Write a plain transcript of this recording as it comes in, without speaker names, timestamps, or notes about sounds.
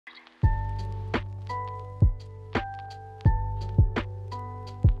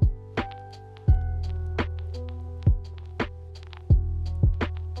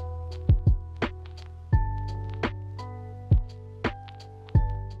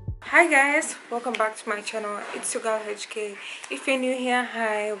Hi guys, welcome back to my channel. It's your girl HK. If you're new here,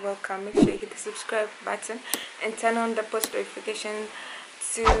 hi, welcome. Make sure you hit the subscribe button and turn on the post notification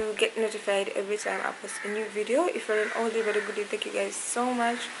to get notified every time I post a new video. If you're an oldie but a goodie, thank you guys so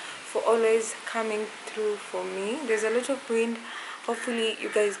much for always coming through for me. There's a lot of wind. Hopefully you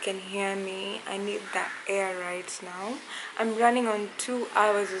guys can hear me. I need that air right now. I'm running on 2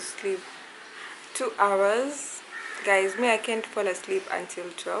 hours of sleep. 2 hours. Guys, I can't fall asleep until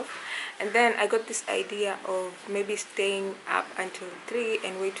 12, and then I got this idea of maybe staying up until 3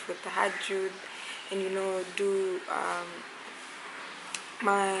 and wait for tahajjud and do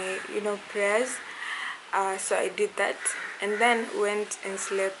my prayers. So I did that and then went and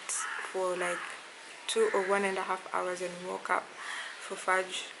slept for like 2 or 1.5 hours and woke up for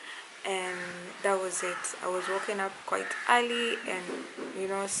Fajr, and that was it. I was waking up quite early, and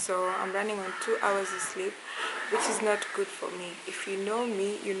so I'm running on 2 hours of sleep, which is not good for me. If you know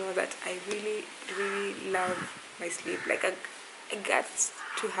me, you know that I really love my sleep. Like I got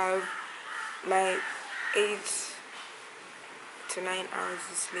to have my 8 to 9 hours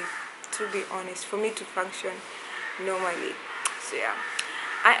of sleep, to be honest, for me to function normally. So yeah,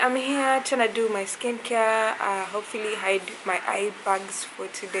 I am here trying to do my skincare, hopefully hide my eye bags for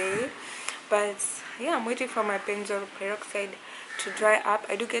today. But yeah, I'm waiting for my benzoyl peroxide to dry up.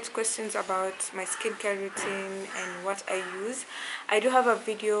 I do get questions about my skincare routine and what I use. I do have a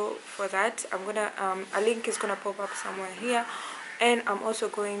video for that. I'm gonna a link is gonna pop up somewhere here, and I'm also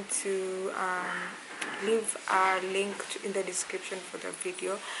going to leave a link in the description for the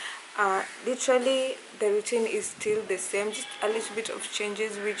video. Literally the routine is still the same, just a little bit of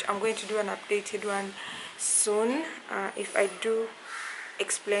changes, which I'm going to do an updated one soon. If I do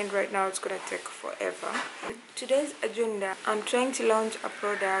explain right now, it's gonna take forever. Today's agenda, I'm trying to launch a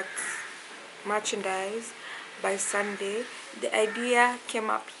product merchandise by Sunday. The idea came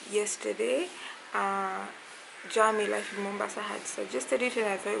up yesterday. Jamie Life in Mombasa had suggested it, and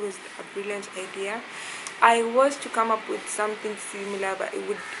I thought it was a brilliant idea. I was to come up with something similar, but it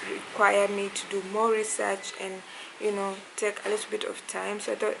would require me to do more research and take a little bit of time.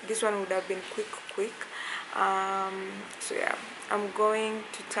 So I thought this one would have been quick. So yeah, I'm going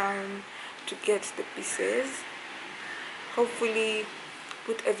to town to get the pieces. Hopefully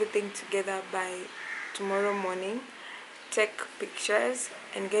put everything together by tomorrow morning, take pictures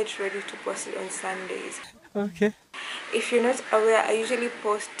and get ready to post it on Sundays. Okay. If you're not aware, I usually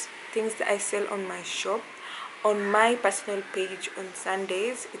post things that I sell on my shop on my personal page on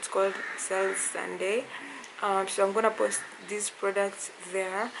Sundays. It's called Sales Sunday. So I'm gonna post these products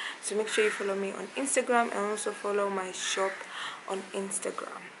there, so make sure you follow me on Instagram and also follow my shop on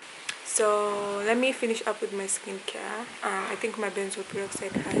Instagram. So let me finish up with my skincare. I think my benzoyl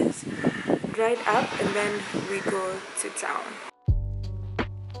peroxide has dried up, and then we go to town.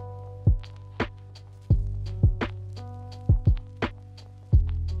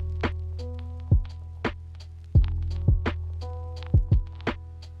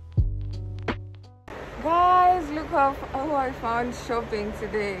 Guys, look how I found shopping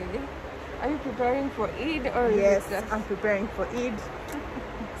today. Are you preparing for Eid or yes, I'm preparing for Eid.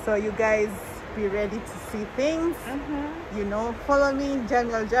 So you guys be ready to see things. Follow me,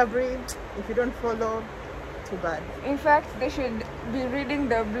 Jamie Al Jabri. If you don't follow, too bad. In fact, they should be reading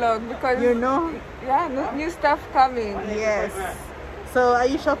the blog because yeah, new stuff coming. Yes. So are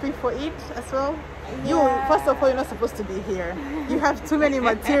you shopping for Eid as well? Yeah. You, first of all, you're not supposed to be here. You have too many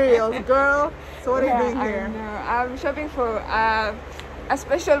materials, girl. So what are you doing here? I know. I'm shopping for a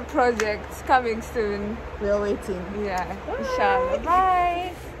special project coming soon. We're waiting. Yeah, inshallah.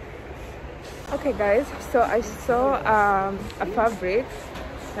 Bye. Okay guys, so I saw a fabric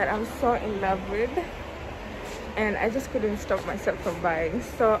that I'm so in love with, and I just couldn't stop myself from buying.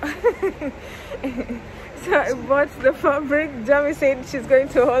 So so I bought the fabric. Jamie said she's going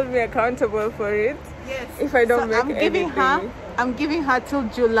to hold me accountable for it. Yes. If I don't make I'm giving her till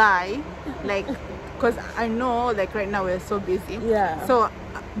July, like, because I know like right now we're so busy. Yeah. So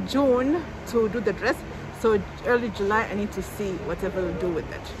June to do the dress. So early July I need to see whatever we do with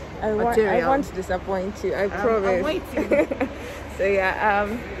that material. I won't disappoint you. I promise. I'm waiting. So yeah,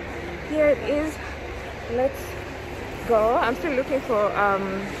 here it is. Let's go. I'm still looking for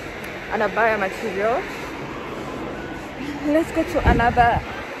an abaya material. Let's go to another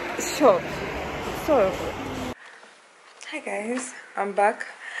shop. So hi guys, I'm back.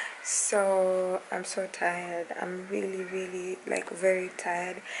 So I'm so tired. I'm really like very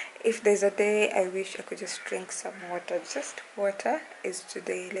tired. If there's a day I wish I could just drink some water, just water, is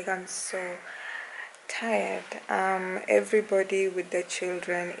today. Like, I'm so tired. Everybody with their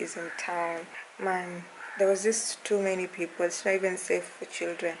children is in town. Man, there was just too many people. It's not even safe for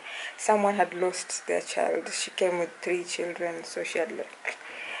children. Someone had lost their child. She came with 3 children, so she had like,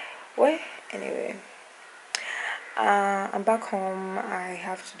 well, anyway, I'm back home. I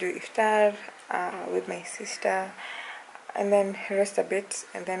have to do iftar with my sister, and then rest a bit,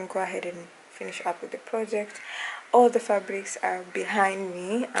 and then go ahead and finish up with the project. All the fabrics are behind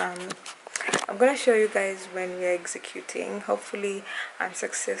me. I'm gonna show you guys when we're executing. Hopefully I'm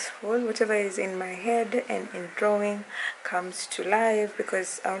successful. Whatever is in my head and in drawing comes to life,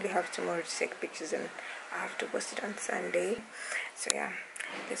 because I only have tomorrow to take pictures and I have to post it on Sunday. So yeah,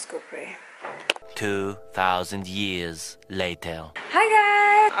 let's go pray. 2,000 years later. Hi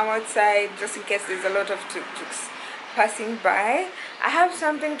guys, I'm outside just in case there's a lot of tuk-tuks passing by. I have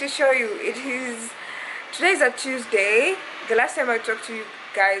something to show you. Today's a Tuesday. The last time I talked to you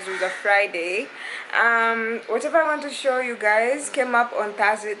guys was a Friday. Whatever I want to show you guys came up on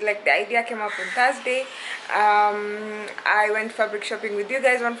Thursday. Like, the idea came up on Thursday. I went fabric shopping with you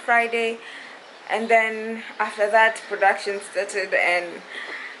guys on Friday, and then after that production started, and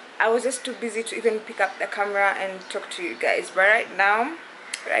I was just too busy to even pick up the camera and talk to you guys. But right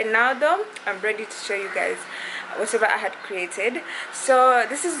now though, I'm ready to show you guys whatever I had created. So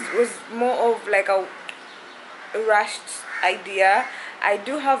this was more of like a rushed idea. I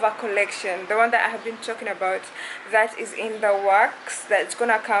do have a collection, the one that I have been talking about, that is in the works, that's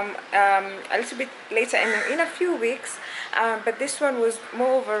gonna come a little bit later in a few weeks, but this one was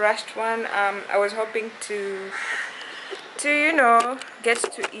more of a rushed one. I was hoping to you know, get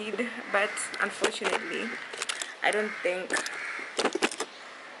to Eid, but unfortunately I don't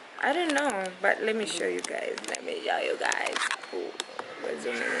know, but let me show you guys. Oh, we're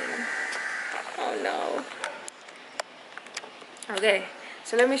zooming in. Oh no. Okay,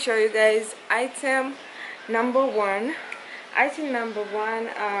 so let me show you guys item number one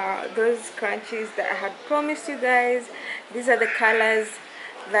are those scrunchies that I had promised you guys. These are the colors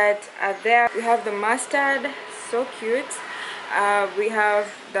that are there. We have the mustard, so cute. We have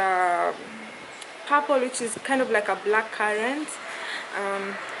the purple, which is kind of like a black currant.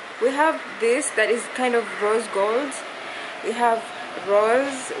 We have this that is kind of rose gold. We have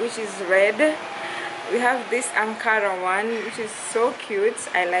rose, which is red. We have this Ankara one, which is so cute.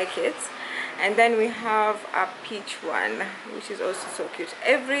 I like it. And then we have a peach one, which is also so cute.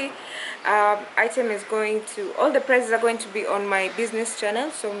 Every item is going to, all the prices are going to be on my business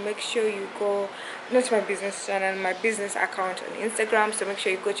channel, so make sure you go, not my business channel, my business account on Instagram, so make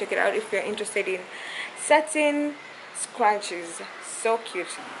sure you go check it out if you're interested in satin scrunchies. So cute.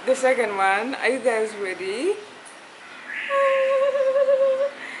 The second one, are you guys ready?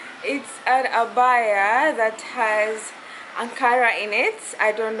 It's an abaya that has Ankara in it.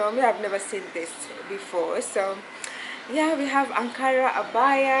 I don't know, me, I've never seen this before. So yeah, we have Ankara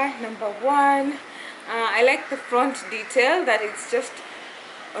abaya number one. I like the front detail, that it's just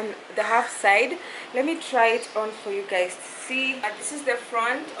on the half side. Let me try it on for you guys to see. This is the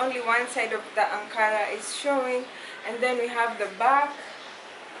front, only one side of the Ankara is showing, and then we have the back,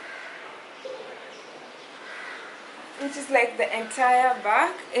 which is like the entire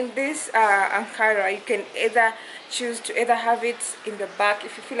back. In this Ankara, you can either choose to either have it in the back.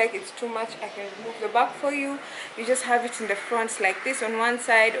 If you feel like it's too much, I can remove the back for you. You just have it in the front like this on one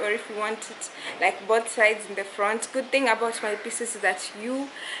side, or if you want it like both sides in the front. Good thing about my pieces is that you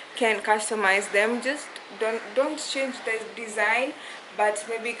can customize them. Just don't change the design, but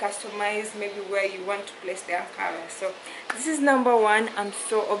maybe customize maybe where you want to place the Ankara. So this is number one. I'm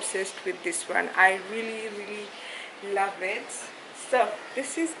so obsessed with this one. I really love it. So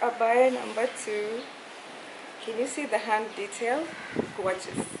this is abaya number two. Can you see the hand detail?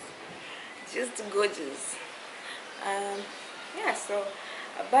 Gorgeous, just gorgeous. Yeah, so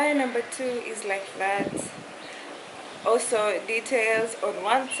abaya number two is like that. Also details on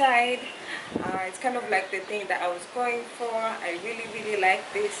one side. It's kind of like the thing that I was going for. I really like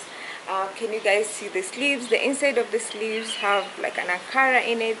this. Can you guys see the sleeves? The inside of the sleeves have like an Ankara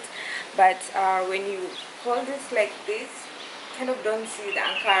in it, but when you hold it like this, kind of don't see the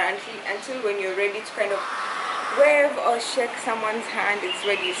Ankara until when you're ready to kind of wave or shake someone's hand. It's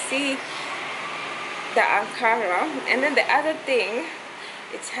when you see the Ankara. And then the other thing,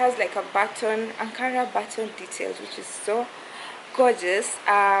 it has like a button, Ankara button details, which is so gorgeous.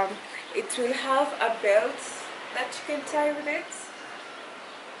 It will have a belt that you can tie with it.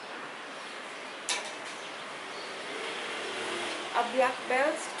 A black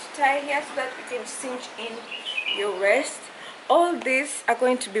belt to tie here so that you can cinch in your waist. All these are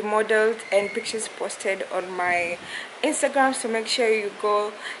going to be modeled and pictures posted on my Instagram, so make sure you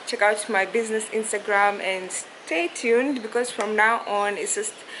go check out my business Instagram and stay tuned, because from now on it's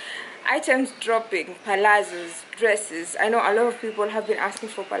just items dropping, palazzos, dresses. I know a lot of people have been asking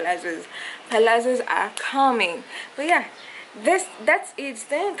for palazzos. Palazzos are coming. But yeah, that's it.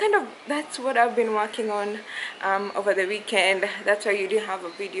 Then kind of that's what I've been working on over the weekend. That's why you didn't have a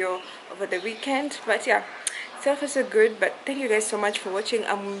video over the weekend. But yeah, so far so good. But thank you guys so much for watching.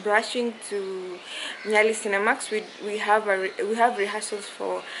 I'm rushing to Nyali Cinemax. We have rehearsals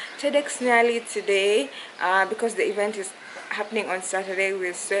for TEDx Nyali today because the event is happening on Saturday.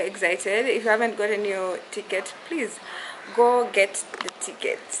 We're so excited. If you haven't gotten your ticket, please go get the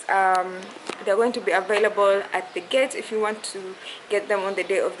tickets. They're going to be available at the gate if you want to get them on the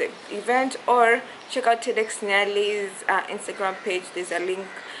day of the event, or check out TEDx Nyali's Instagram page. There's a link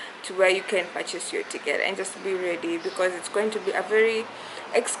to where you can purchase your ticket, and just be ready because it's going to be a very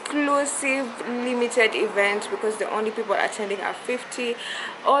exclusive limited event because the only people attending are 50.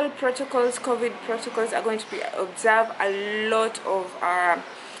 All protocols, COVID protocols, are going to be observed. A lot of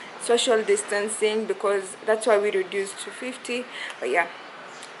social distancing because that's why we reduced to 50. But yeah,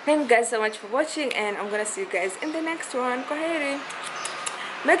 thank you guys so much for watching, and I'm gonna see you guys in the next one. Go ahead,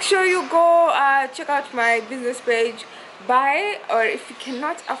 make sure you go check out my business page, buy, or if you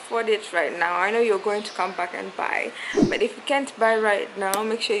cannot afford it right now, I know you're going to come back and buy, but if you can't buy right now,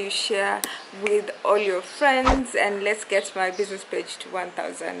 make sure you share with all your friends, and let's get my business page to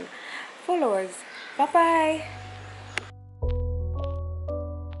 1,000 followers. Bye bye.